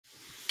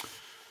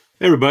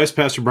Hey everybody, it's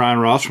Pastor Brian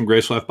Ross from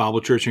Grace Life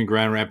Bible Church in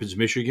Grand Rapids,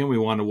 Michigan. We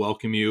want to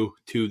welcome you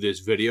to this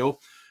video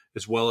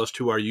as well as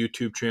to our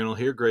YouTube channel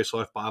here, Grace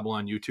Life Bible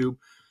on YouTube.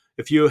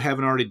 If you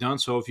haven't already done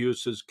so, if you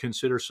would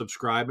consider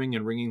subscribing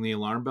and ringing the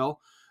alarm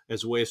bell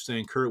as a way of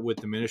staying current with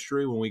the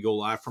ministry when we go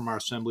live from our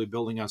assembly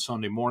building on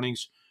Sunday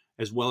mornings,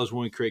 as well as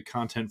when we create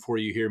content for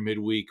you here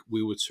midweek,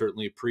 we would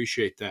certainly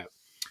appreciate that.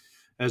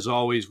 As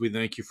always, we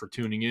thank you for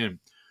tuning in.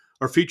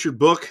 Our featured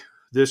book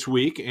this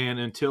week and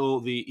until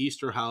the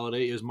Easter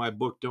holiday is my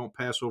book, Don't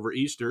Pass Over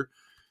Easter,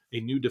 A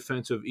New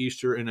Defense of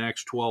Easter in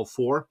Acts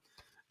 12:4.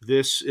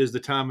 This is the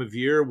time of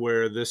year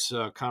where this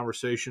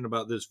conversation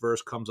about this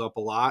verse comes up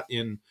a lot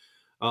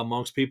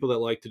amongst people that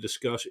like to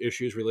discuss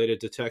issues related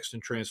to text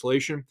and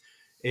translation.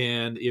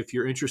 And if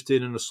you're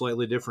interested in a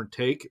slightly different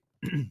take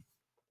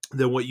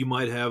than what you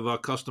might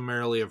have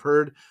customarily have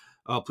heard,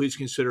 please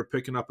consider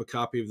picking up a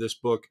copy of this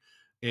book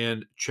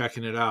and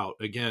checking it out.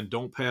 Again,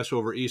 Don't Pass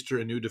Over Easter,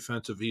 A New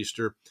Defense of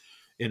Easter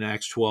in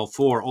Acts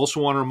 12:4. Also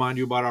want to remind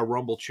you about our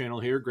Rumble channel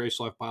here, Grace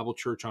Life Bible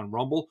Church on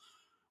Rumble.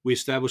 We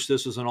established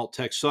this as an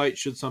alt-text site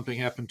should something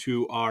happen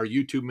to our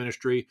YouTube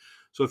ministry.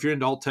 So if you're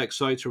into alt-text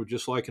sites or would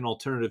just like an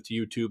alternative to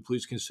YouTube,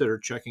 please consider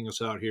checking us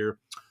out here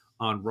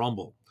on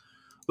Rumble.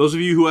 Those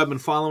of you who have been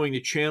following the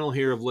channel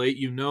here of late,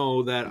 you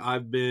know that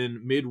I've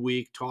been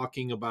midweek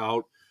talking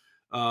about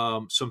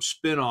some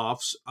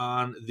spin-offs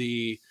on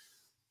the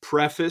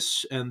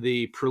preface and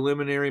the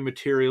preliminary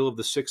material of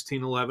the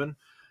 1611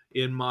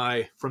 in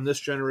my From This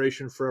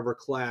Generation Forever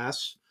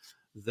class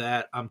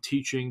that I'm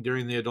teaching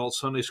during the adult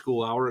Sunday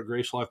school hour at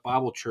Grace Life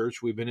Bible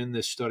Church. We've been in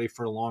this study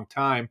for a long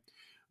time.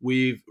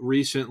 We've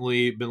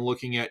recently been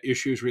looking at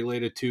issues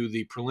related to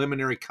the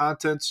preliminary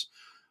contents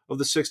of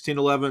the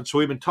 1611. So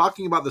we've been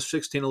talking about the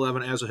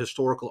 1611 as a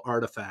historical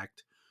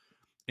artifact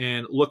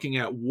and looking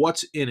at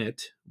what's in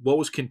it, what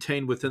was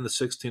contained within the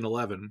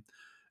 1611,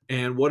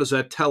 and what does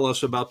that tell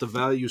us about the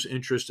values,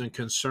 interests, and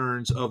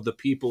concerns of the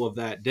people of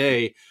that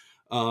day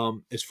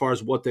as far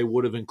as what they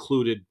would have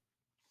included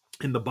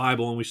in the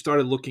Bible? And we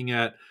started looking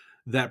at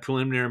that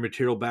preliminary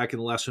material back in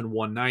lesson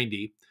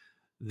 190.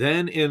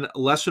 Then in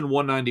lesson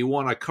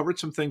 191, I covered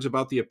some things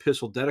about the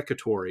epistle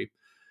dedicatory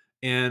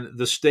and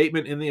the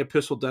statement in the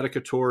epistle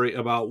dedicatory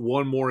about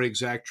one more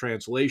exact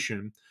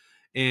translation.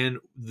 And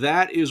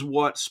that is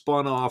what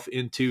spun off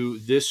into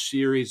this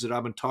series that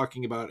I've been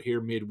talking about here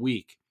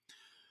midweek.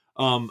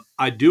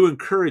 I do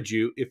encourage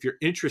you, if you're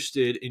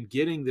interested in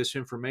getting this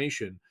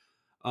information,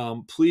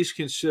 please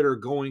consider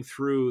going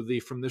through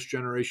the From This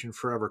Generation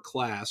Forever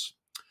class.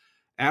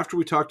 After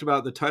we talked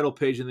about the title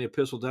page in the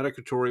epistle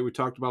dedicatory, we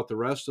talked about the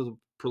rest of the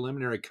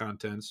preliminary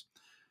contents.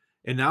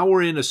 And now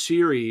we're in a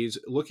series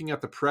looking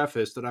at the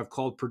preface that I've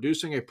called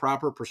Producing a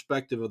Proper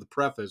Perspective of the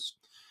Preface.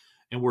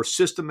 And we're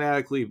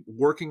systematically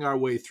working our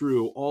way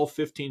through all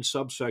 15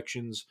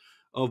 subsections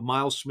of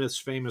Miles Smith's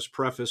famous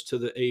preface to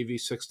the AV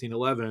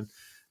 1611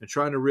 and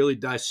trying to really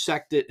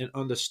dissect it and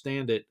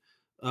understand it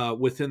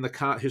within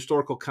the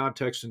historical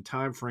context and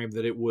time frame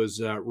that it was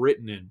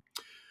written in.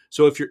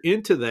 So if you're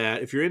into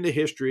that, if you're into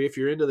history, if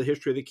you're into the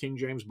history of the King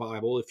James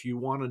Bible, if you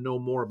want to know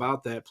more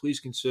about that, please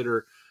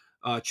consider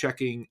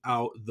checking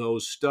out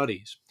those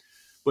studies.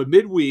 But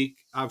midweek,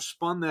 I've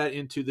spun that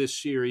into this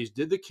series,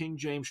 Did the King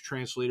James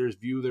Translators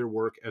View Their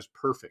Work as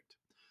Perfect?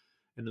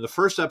 And in the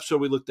first episode,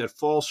 we looked at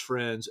false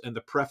friends and the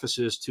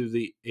prefaces to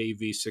the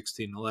AV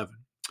 1611.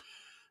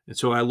 And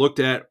so I looked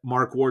at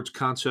Mark Ward's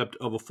concept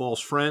of a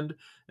false friend,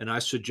 and I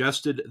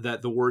suggested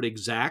that the word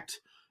exact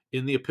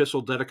in the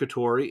epistle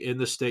dedicatory, in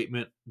the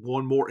statement,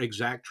 one more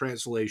exact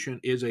translation,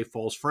 is a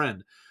false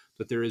friend.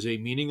 That there is a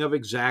meaning of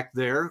exact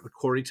there,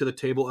 according to the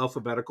table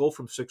alphabetical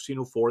from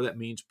 1604, that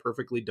means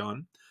perfectly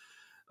done.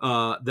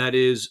 That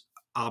is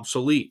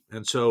obsolete.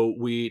 And so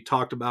we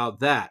talked about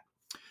that.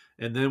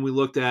 And then we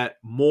looked at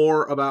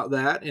more about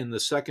that in the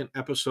second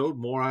episode,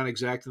 more on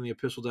exact in the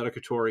epistle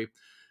dedicatory.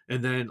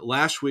 And then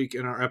last week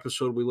in our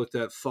episode, we looked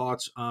at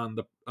thoughts on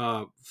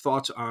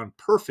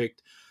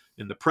perfect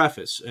in the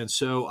preface. And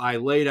so I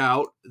laid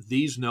out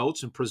these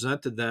notes and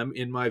presented them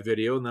in my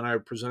video, and then I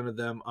presented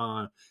them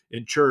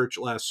in church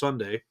last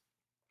Sunday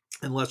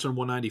in lesson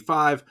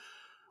 195,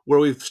 where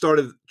we've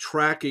started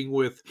tracking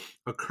with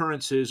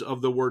occurrences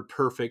of the word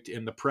perfect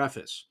in the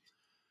preface.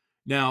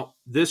 Now,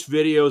 this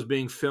video is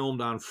being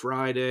filmed on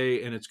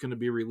Friday, and it's going to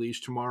be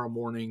released tomorrow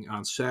morning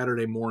on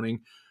Saturday morning,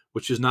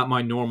 which is not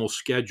my normal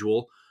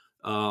schedule.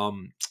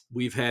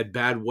 We've had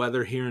bad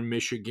weather here in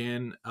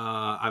Michigan.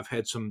 I've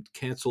had some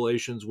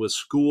cancellations with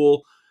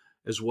school,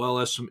 as well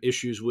as some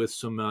issues with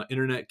some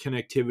internet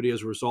connectivity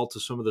as a result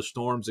of some of the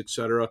storms,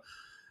 etc.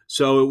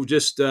 So it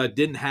just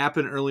didn't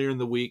happen earlier in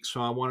the week.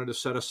 So I wanted to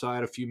set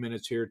aside a few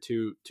minutes here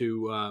to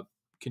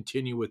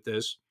continue with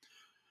this.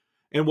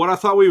 And what I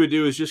thought we would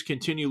do is just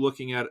continue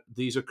looking at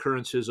these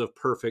occurrences of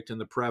perfect in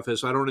the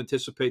preface. I don't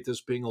anticipate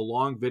this being a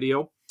long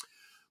video,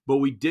 but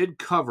we did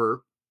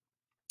cover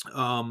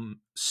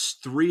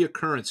 3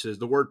 occurrences.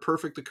 The word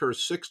perfect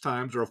occurs 6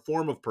 times, or a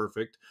form of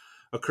perfect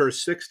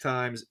occurs 6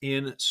 times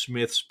in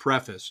Smith's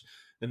preface.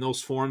 And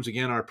those forms,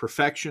 again, are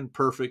perfection,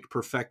 perfect,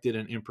 perfected,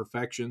 and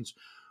imperfections.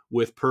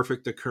 with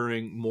perfect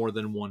occurring more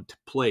than one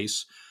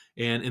place.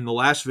 And in the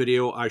last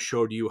video, I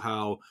showed you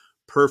how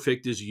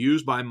perfect is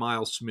used by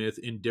Miles Smith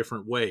in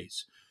different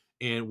ways.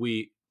 And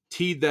we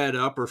teed that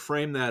up or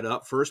framed that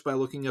up first by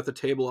looking at the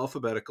table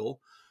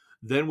alphabetical.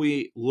 Then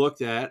we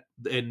looked at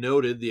and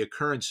noted the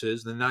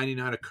occurrences, the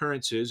 99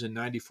 occurrences and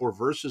 94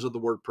 verses of the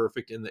word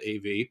perfect in the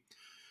AV,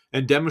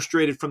 and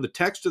demonstrated from the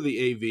text of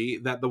the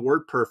AV that the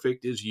word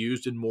perfect is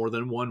used in more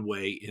than one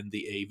way in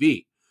the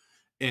AV.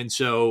 And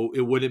so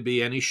it wouldn't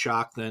be any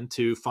shock then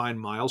to find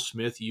Miles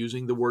Smith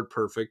using the word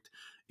perfect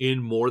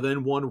in more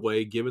than one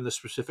way, given the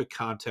specific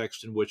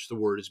context in which the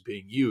word is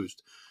being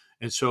used.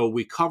 And so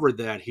we covered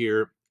that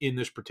here in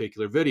this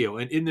particular video.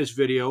 And in this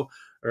video,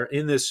 or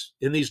in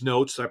these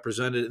notes I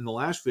presented in the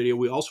last video,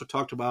 we also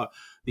talked about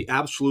the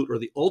absolute or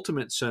the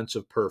ultimate sense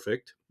of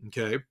perfect,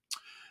 okay,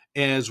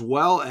 as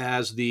well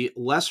as the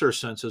lesser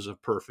senses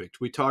of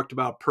perfect. We talked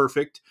about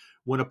perfect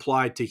when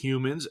applied to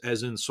humans,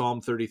 as in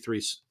Psalm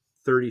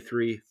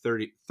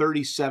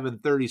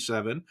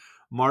 37:37,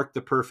 mark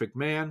the perfect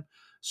man.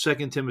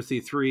 2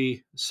 Timothy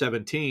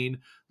 3:17,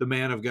 the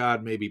man of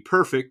God may be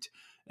perfect.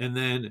 And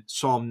then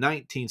Psalm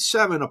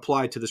 19:7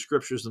 applied to the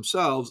scriptures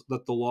themselves,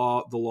 that the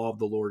law of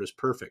the Lord is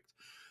perfect.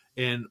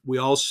 And we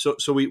also,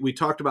 so we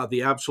talked about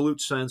the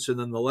absolute sense and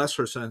then the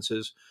lesser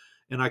senses.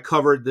 And I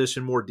covered this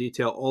in more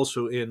detail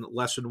also in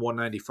lesson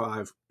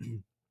 195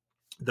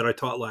 that I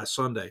taught last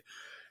Sunday.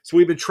 So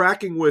we've been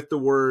tracking with the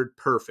word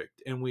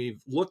perfect, and we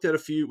looked at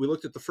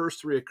the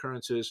first three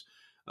occurrences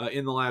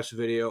in the last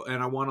video,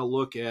 and I want to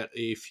look at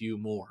a few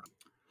more.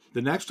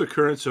 The next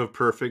occurrence of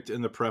perfect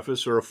in the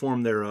preface, or a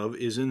form thereof,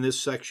 is in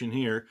this section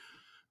here,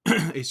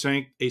 a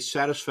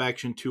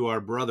satisfaction to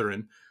our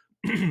brethren,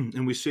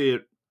 and we see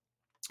it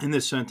in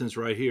this sentence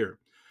right here.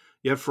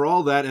 Yet for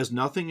all that, as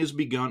nothing is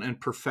begun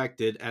and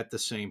perfected at the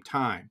same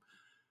time,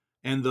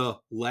 and the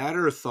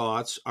latter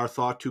thoughts are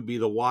thought to be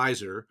the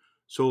wiser,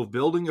 so of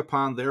building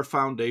upon their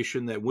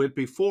foundation that went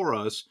before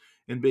us,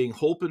 and being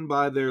holpen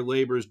by their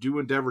labors, do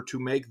endeavor to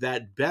make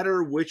that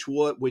better which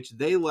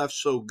they left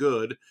so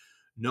good,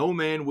 no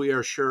man, we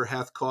are sure,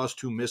 hath cause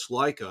to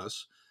mislike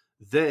us.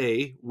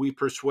 They, we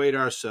persuade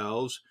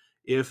ourselves,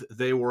 if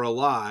they were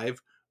alive,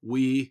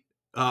 we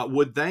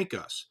would thank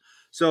us.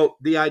 So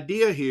the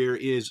idea here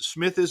is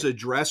Smith is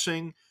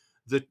addressing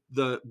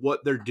the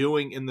what they're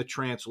doing in the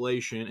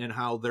translation, and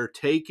how they're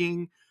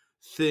taking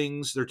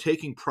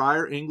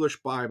prior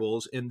English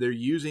Bibles and they're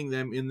using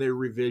them in their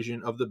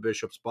revision of the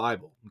bishop's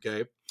Bible.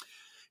 Okay.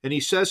 And he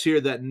says here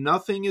that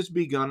nothing is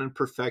begun and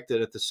perfected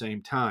at the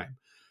same time.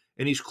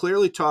 And he's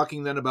clearly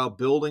talking then about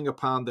building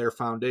upon their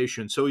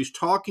foundation. So he's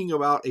talking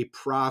about a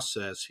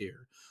process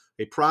here,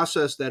 a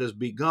process that is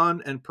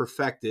begun and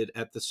perfected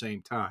at the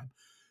same time.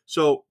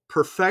 So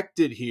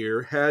perfected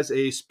here has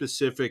a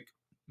specific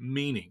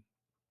meaning.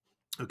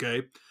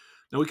 Okay.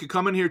 Now we could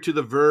come in here to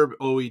the verb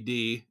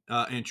OED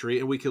entry,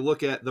 and we can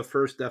look at the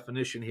first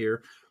definition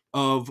here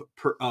of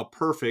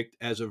perfect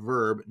as a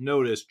verb.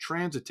 Notice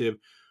transitive,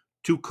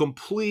 to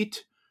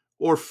complete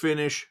or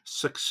finish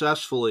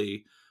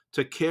successfully,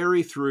 to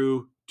carry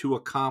through, to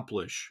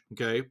accomplish,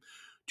 okay?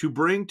 To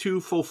bring to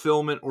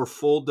fulfillment or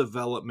full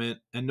development.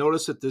 And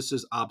notice that this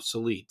is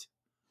obsolete,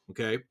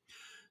 okay?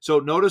 So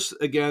notice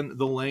again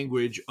the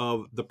language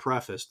of the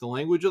preface. The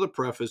language of the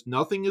preface,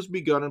 nothing is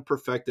begun and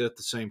perfected at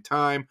the same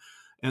time,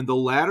 and the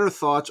latter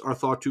thoughts are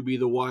thought to be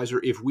the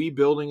wiser, if we,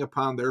 building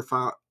upon their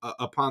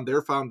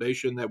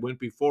foundation that went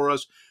before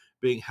us,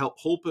 being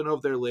holpen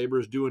of their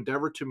labors, do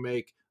endeavor to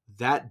make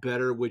that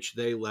better which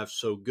they left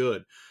so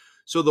good.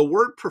 So the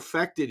word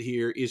perfected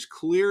here is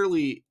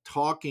clearly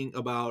talking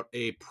about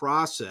a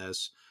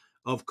process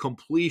of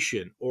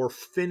completion or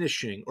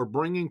finishing or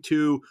bringing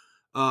to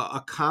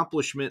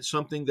accomplishment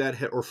something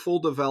that or full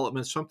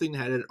development, something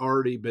that had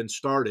already been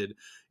started,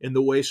 in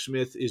the way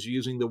Smith is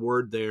using the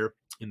word there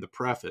in the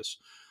preface.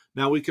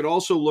 Now, we could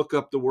also look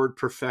up the word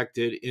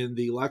perfected in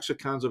the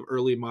lexicons of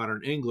early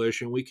modern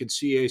English, and we can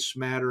see a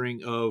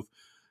smattering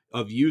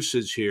of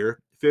usage here.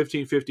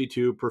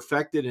 1552,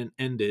 perfected and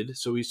ended.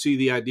 So we see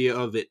the idea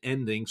of it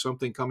ending,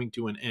 something coming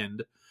to an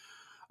end.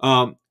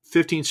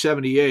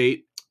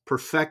 1578,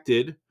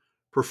 perfected,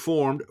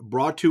 performed,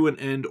 brought to an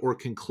end or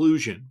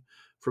conclusion,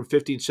 from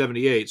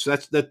 1578. So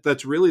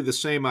that's really the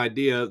same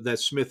idea that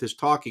Smith is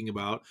talking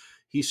about.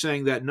 He's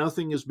saying that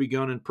nothing is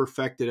begun and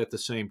perfected at the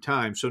same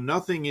time. So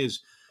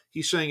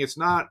he's saying it's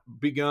not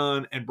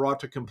begun and brought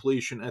to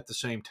completion at the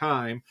same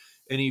time.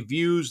 And he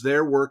views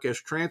their work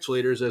as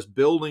translators as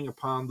building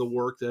upon the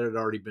work that had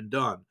already been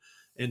done.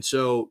 And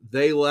so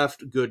they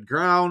left good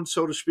ground,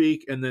 so to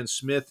speak, and then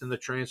Smith and the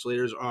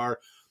translators are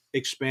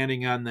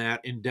expanding on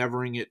that,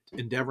 endeavoring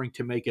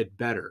to make it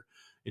better,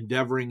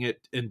 endeavoring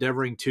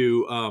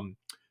to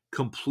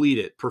complete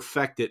it,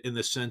 perfect it, in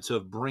the sense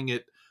of bring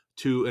it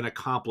to an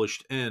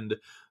accomplished end,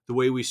 the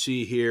way we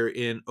see here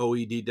in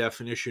OED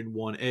definition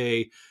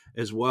 1A,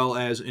 as well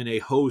as in a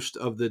host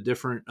of the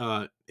different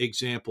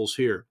examples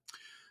here.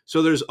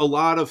 So there's a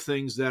lot of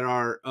things that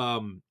are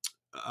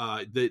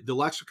the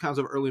lexicons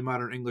of early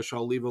modern English.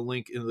 I'll leave a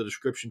link in the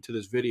description to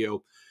this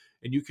video,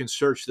 and you can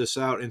search this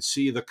out and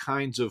see the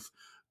kinds of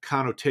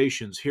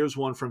connotations. Here's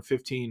one from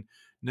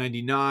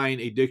 1599,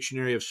 a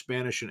dictionary of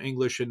Spanish and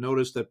English, and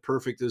notice that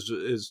perfect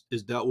is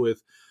dealt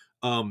with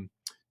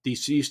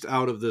deceased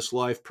out of this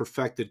life,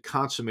 perfected,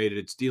 consummated.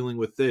 It's dealing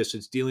with this.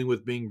 It's dealing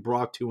with being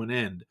brought to an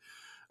end.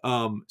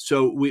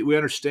 So we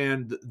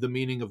understand the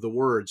meaning of the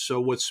word.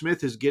 So what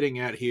Smith is getting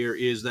at here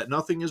is that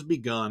nothing is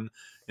begun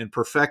and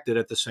perfected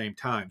at the same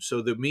time.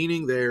 So the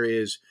meaning there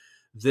is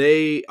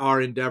they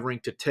are endeavoring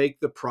to take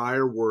the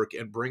prior work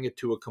and bring it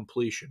to a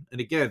completion. And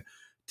again,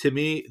 to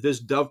me, this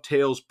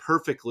dovetails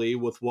perfectly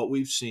with what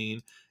we've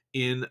seen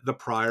in the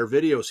prior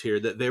videos here,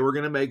 that they were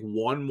going to make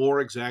one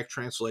more exact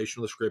translation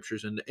of the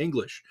scriptures into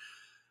English,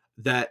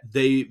 that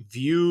they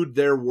viewed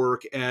their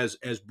work as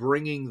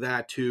bringing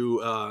that to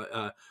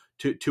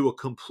a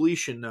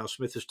completion. Now,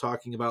 Smith is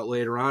talking about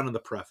later on in the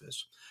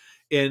preface.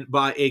 And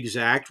by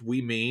exact,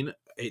 we mean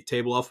a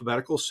table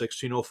alphabetical,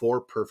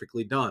 1604,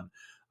 perfectly done.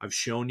 I've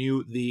shown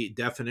you the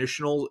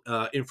definitional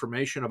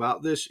information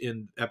about this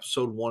in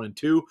episode 1 and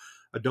 2.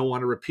 I don't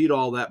want to repeat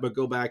all that, but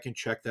go back and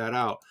check that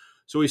out.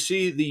 So we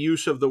see the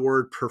use of the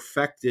word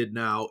perfected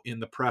now in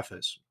the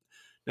preface.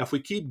 Now, if we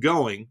keep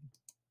going,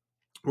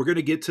 we're going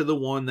to get to the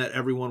one that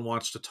everyone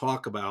wants to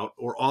talk about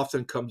or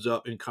often comes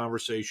up in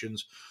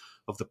conversations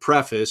of the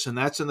preface, and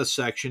that's in the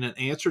section, an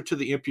answer to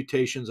the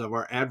imputations of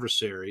our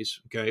adversaries,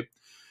 okay? And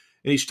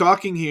he's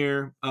talking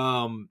here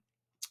about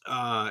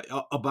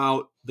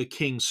the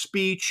king's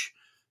speech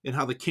and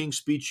how the king's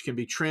speech can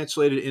be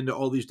translated into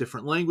all these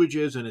different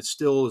languages, and it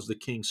still is the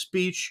king's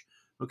speech,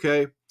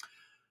 okay?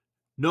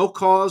 No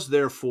cause,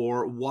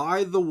 therefore,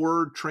 why the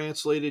word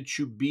translated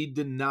should be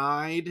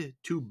denied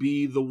to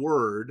be the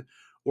word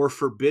or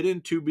forbidden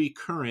to be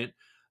current,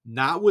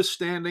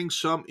 notwithstanding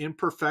some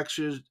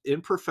imperfections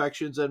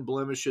and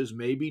blemishes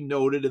may be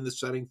noted in the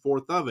setting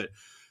forth of it.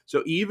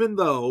 So even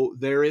though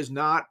there is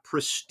not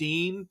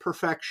pristine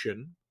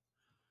perfection,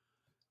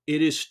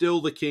 it is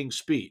still the king's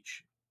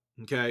speech,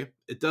 okay?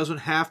 It doesn't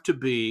have to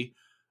be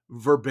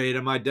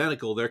verbatim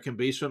identical. There can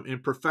be some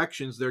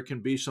imperfections, there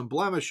can be some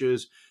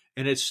blemishes,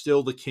 and it's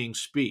still the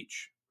king's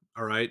speech,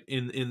 all right,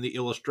 in the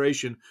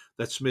illustration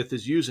that Smith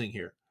is using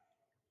here.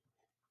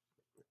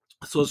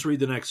 So let's read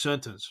the next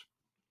sentence.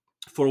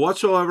 For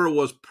whatsoever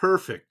was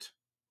perfect,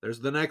 there's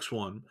the next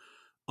one,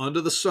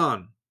 under the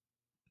sun,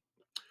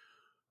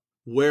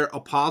 where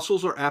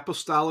apostles or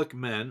apostolic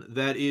men,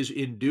 that is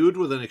endued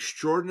with an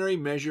extraordinary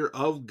measure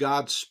of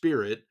God's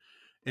Spirit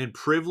and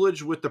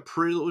privileged with the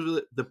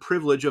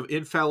privilege of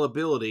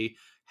infallibility,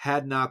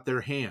 had not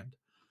their hand.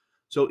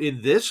 So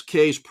in this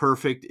case,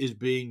 perfect is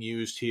being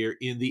used here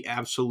in the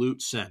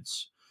absolute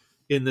sense,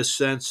 in the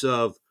sense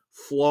of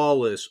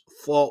flawless,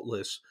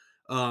 faultless,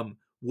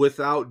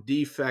 without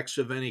defects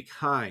of any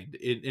kind.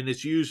 And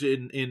it's used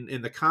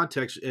in the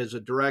context as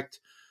a direct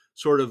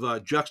sort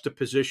of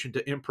juxtaposition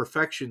to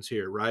imperfections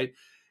here, right?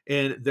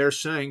 And they're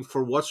saying,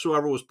 for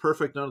whatsoever was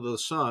perfect under the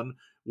sun,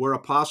 where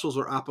apostles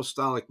or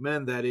apostolic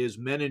men, that is,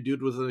 men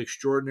endued with an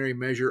extraordinary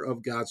measure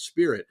of God's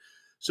Spirit.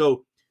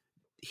 So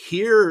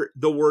here,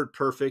 the word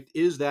perfect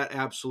is that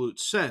absolute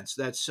sense,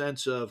 that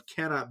sense of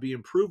cannot be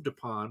improved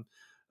upon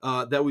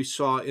that we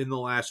saw in the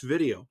last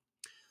video.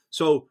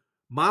 So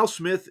Miles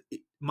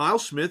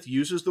Smith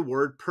uses the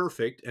word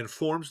perfect and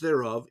forms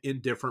thereof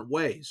in different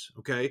ways,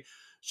 okay?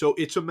 So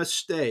it's a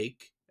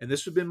mistake, and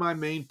this has been my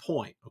main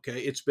point, okay?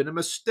 It's been a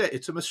mistake.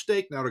 It's a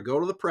mistake now to go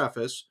to the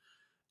preface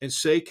and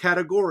say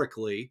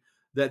categorically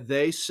that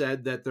they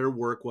said that their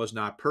work was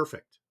not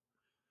perfect.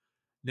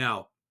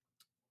 Now,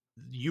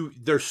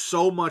 there's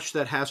so much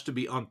that has to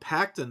be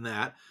unpacked in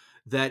that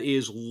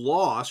is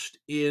lost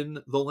in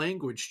the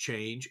language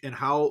change and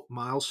how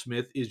Miles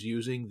Smith is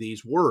using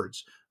these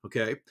words,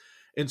 okay?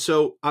 And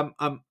so I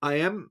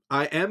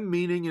am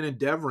meaning and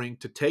endeavoring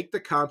to take the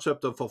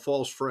concept of a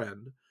false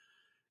friend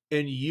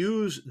and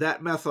use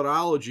that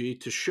methodology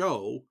to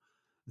show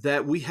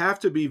that we have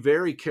to be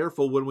very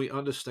careful when we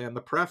understand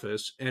the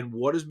preface and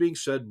what is being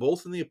said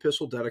both in the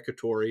epistle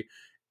dedicatory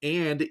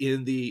and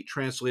in the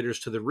translators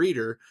to the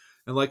reader.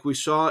 And like we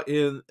saw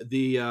in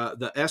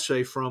the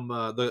essay from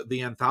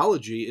the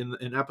anthology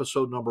in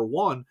episode number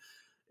 1,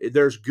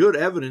 there's good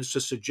evidence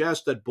to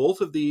suggest that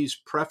both of these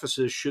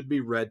prefaces should be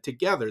read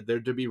together.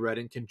 They're to be read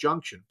in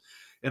conjunction.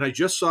 And I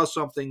just saw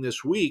something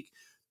this week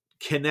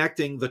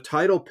connecting the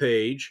title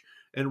page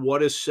and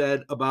what is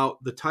said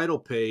about the title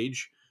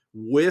page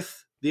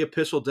with the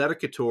epistle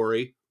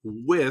dedicatory,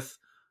 with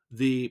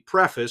the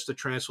preface, the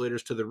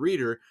translators to the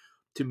reader,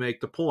 to make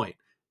the point.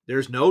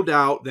 There's no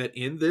doubt that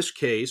in this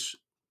case,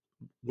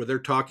 where they're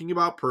talking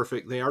about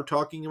perfect, they are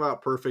talking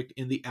about perfect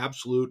in the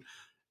absolute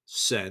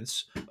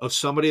sense of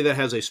somebody that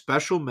has a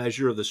special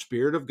measure of the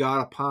Spirit of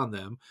God upon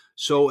them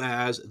so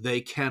as they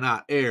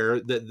cannot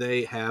err, that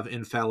they have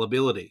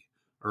infallibility,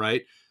 all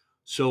right?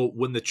 So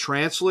when the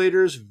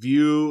translators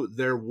view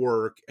their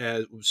work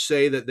as,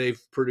 say that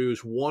they've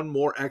produced one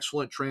more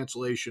excellent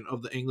translation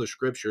of the English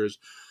scriptures,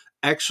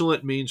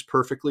 excellent means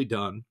perfectly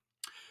done.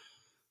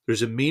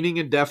 There's a meaning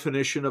and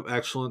definition of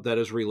excellent that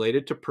is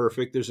related to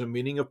perfect. There's a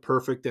meaning of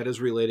perfect that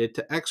is related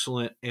to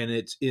excellent, and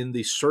it's in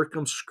the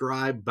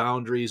circumscribed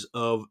boundaries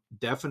of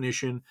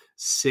definition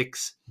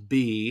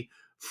 6b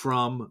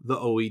from the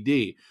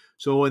OED.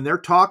 So when they're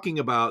talking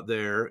about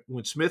there,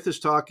 when Smith is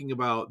talking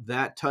about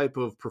that type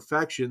of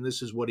perfection,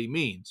 this is what he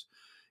means.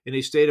 In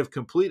a state of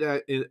complete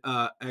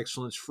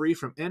excellence, free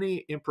from any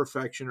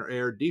imperfection or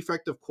error,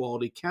 defect of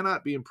quality,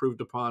 cannot be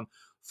improved upon,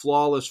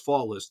 flawless,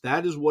 faultless.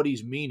 That is what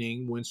he's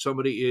meaning when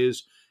somebody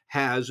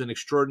has an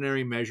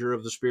extraordinary measure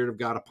of the Spirit of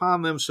God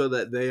upon them, so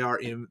that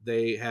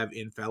they have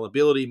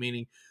infallibility,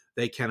 meaning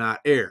they cannot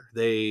err.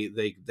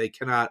 They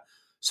cannot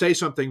say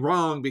something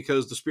wrong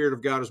because the Spirit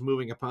of God is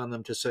moving upon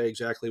them to say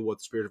exactly what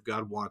the Spirit of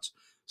God wants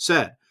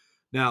said.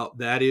 Now,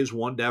 that is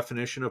one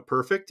definition of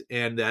perfect,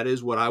 and that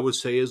is what I would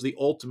say is the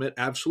ultimate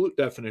absolute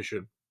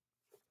definition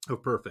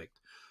of perfect.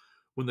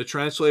 When the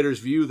translators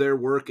view their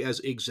work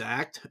as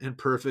exact and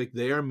perfect,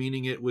 they are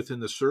meaning it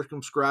within the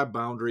circumscribed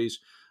boundaries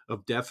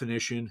of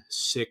definition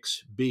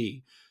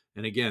 6b.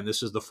 And again,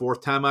 this is the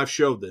fourth time I've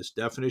showed this.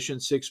 Definition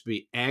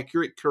 6b,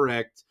 accurate,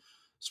 correct,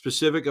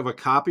 specific of a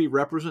copy,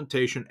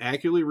 representation,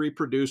 accurately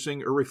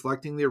reproducing or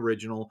reflecting the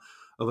original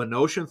of a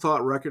notion,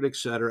 thought, record,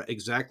 etc.,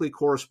 exactly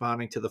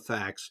corresponding to the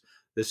facts.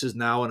 This is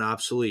now an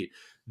obsolete.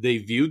 They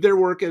viewed their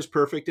work as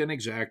perfect and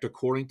exact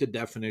according to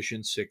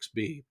definition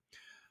 6b.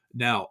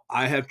 Now,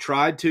 I have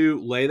tried to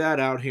lay that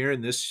out here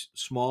in this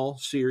small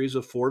series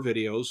of 4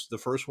 videos. The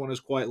first one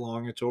is quite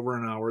long. It's over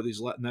an hour.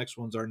 These next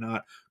ones are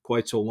not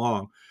quite so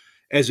long.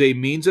 As a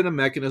means and a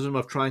mechanism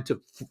of trying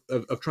to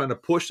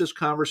push this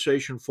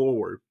conversation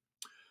forward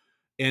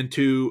and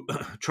to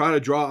try to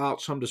draw out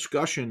some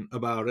discussion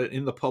about it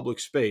in the public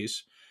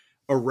space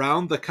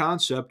around the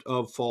concept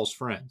of false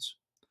friends.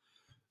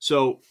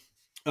 So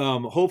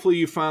hopefully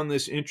you found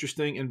this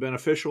interesting and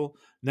beneficial.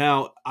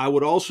 Now, I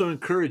would also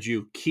encourage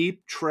you,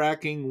 keep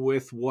tracking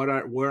with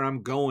where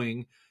I'm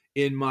going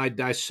in my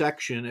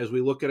dissection as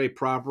we look at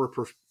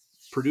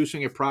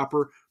producing a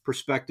proper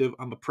perspective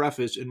on the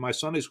preface in my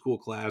Sunday school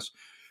class,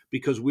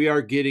 because we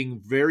are getting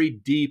very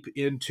deep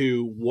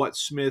into what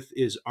Smith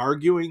is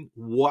arguing,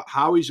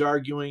 how he's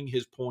arguing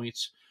his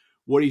points,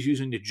 what he's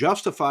using to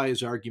justify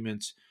his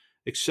arguments,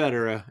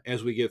 etc.,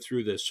 as we get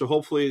through this. So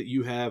hopefully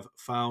you have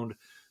found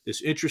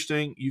this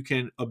interesting. You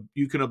can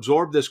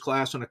absorb this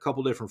class in a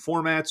couple different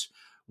formats.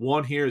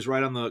 One here is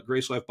right on the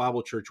Grace Life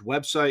Bible Church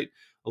website.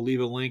 I'll leave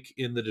a link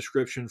in the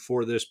description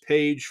for this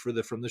page, for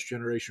the From This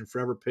Generation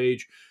Forever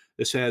page.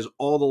 This has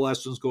all the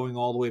lessons going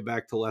all the way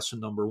back to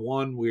lesson number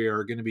 1. We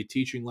are going to be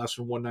teaching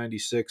lesson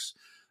 196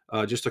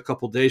 just a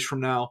couple days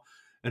from now.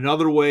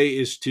 Another way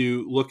is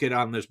to look at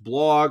on this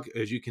blog.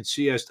 As you can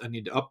see, I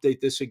need to update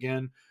this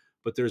again,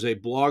 but there's a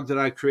blog that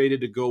I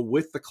created to go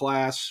with the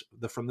class,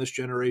 the From This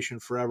Generation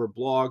Forever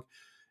blog.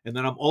 And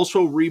then I'm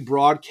also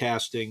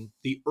rebroadcasting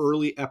the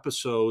early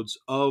episodes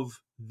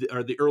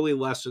the early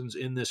lessons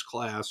in this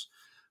class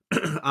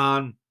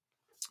on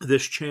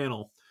this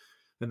channel.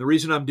 And the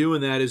reason I'm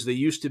doing that is they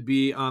used to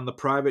be on the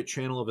private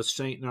channel of a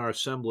saint in our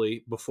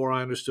assembly before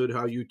I understood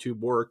how YouTube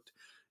worked.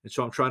 And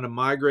so I'm trying to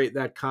migrate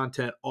that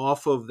content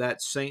off of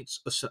that saint's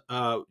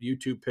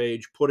YouTube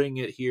page, putting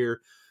it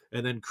here,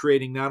 and then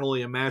creating not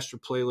only a master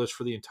playlist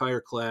for the entire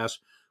class,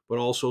 but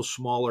also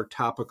smaller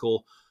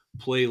topical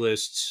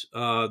playlists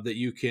that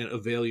you can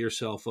avail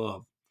yourself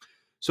of.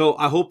 So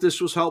I hope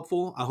this was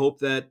helpful. I hope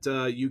that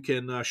you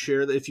can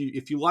share that.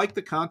 If you like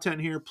the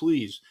content here,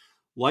 please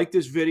like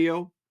this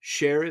video,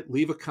 share it,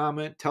 leave a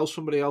comment, tell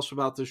somebody else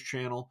about this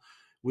channel.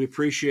 We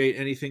appreciate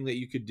anything that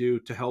you could do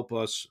to help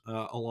us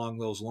along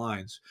those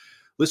lines.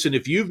 Listen,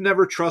 if you've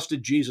never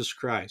trusted Jesus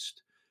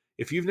Christ,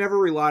 if you've never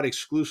relied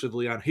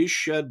exclusively on his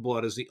shed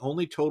blood as the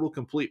only total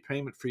complete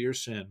payment for your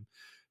sin,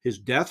 his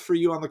death for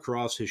you on the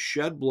cross, his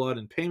shed blood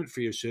and payment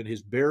for your sin,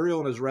 his burial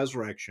and his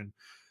resurrection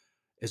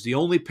as the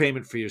only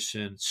payment for your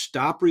sin,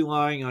 stop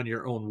relying on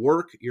your own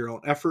work, your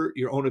own effort,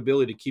 your own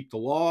ability to keep the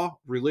law,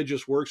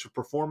 religious works, or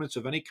performance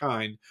of any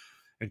kind,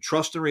 and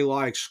trust and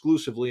rely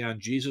exclusively on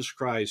Jesus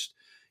Christ.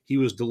 He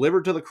was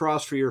delivered to the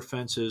cross for your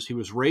offenses. He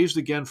was raised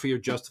again for your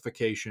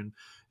justification.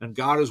 And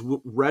God is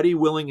ready,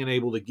 willing, and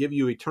able to give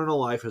you eternal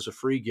life as a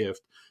free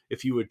gift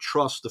if you would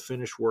trust the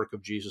finished work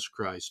of Jesus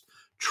Christ.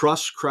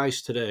 Trust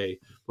Christ today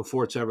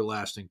before it's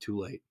everlasting too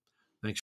late.